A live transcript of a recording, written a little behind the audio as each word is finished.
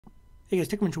Hey guys,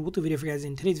 Tech Mentor, video for you guys.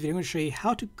 In today's video, I'm going to show you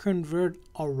how to convert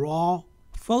a raw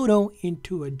photo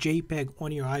into a JPEG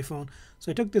on your iPhone.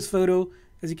 So I took this photo.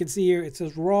 As you can see here, it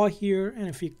says raw here, and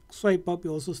if you swipe up,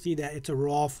 you also see that it's a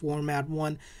raw format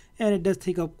one, and it does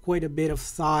take up quite a bit of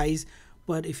size.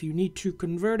 But if you need to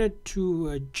convert it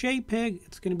to a JPEG,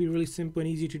 it's going to be really simple and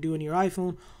easy to do on your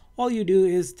iPhone. All you do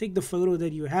is take the photo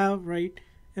that you have, right,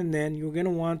 and then you're going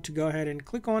to want to go ahead and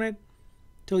click on it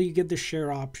till you get the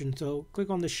share option. So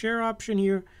click on the share option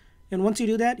here, and once you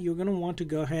do that, you're going to want to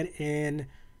go ahead and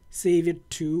save it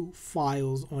to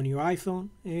files on your iPhone.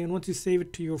 And once you save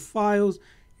it to your files,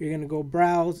 you're going to go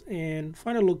browse and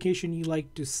find a location you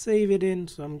like to save it in.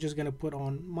 So I'm just going to put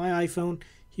on my iPhone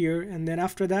here, and then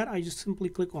after that I just simply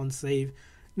click on save.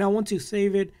 Now once you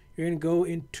save it, you're going to go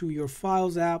into your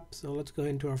files app. So let's go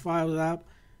into our files app,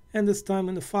 and this time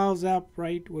in the files app,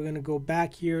 right, we're going to go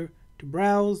back here to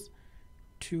browse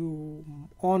to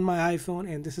on my iPhone,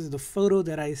 and this is the photo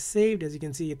that I saved. As you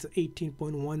can see, it's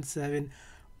 18.17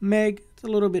 meg. It's a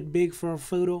little bit big for a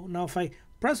photo. Now if I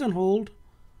press and hold,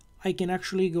 I can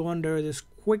actually go under this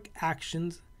quick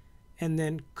actions and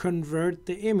then convert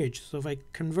the image. So if I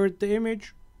convert the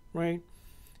image, right,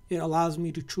 it allows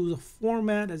me to choose a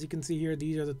format. As you can see here,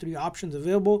 these are the three options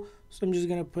available. So I'm just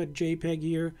going to put JPEG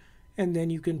here, and then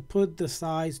you can put the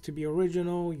size to be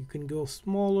original. You can go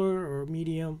smaller or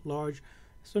medium, large.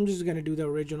 So I'm just going to do the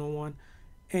original one.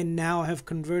 And now I have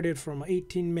converted from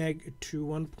 18 meg to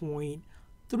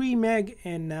 1.3 meg.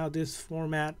 And now this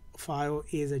format file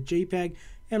is a JPEG.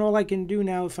 And all I can do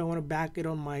now, if I want to back it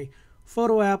on my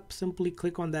photo app, simply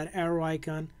click on that arrow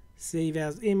icon, save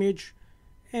as image.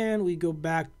 And we go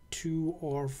back to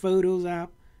our Photos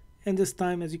app. And this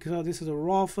time, as you can tell, this is a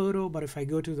raw photo. But if I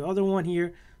go to the other one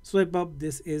here, swipe up,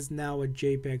 this is now a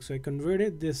JPEG. So I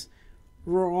converted this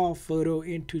raw photo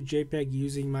into JPEG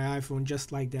using my iPhone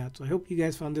just like that. So I hope you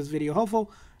guys found this video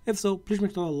helpful. If so, please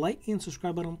make sure to like and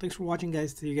subscribe button. Thanks for watching,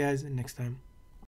 guys. See you guys next time.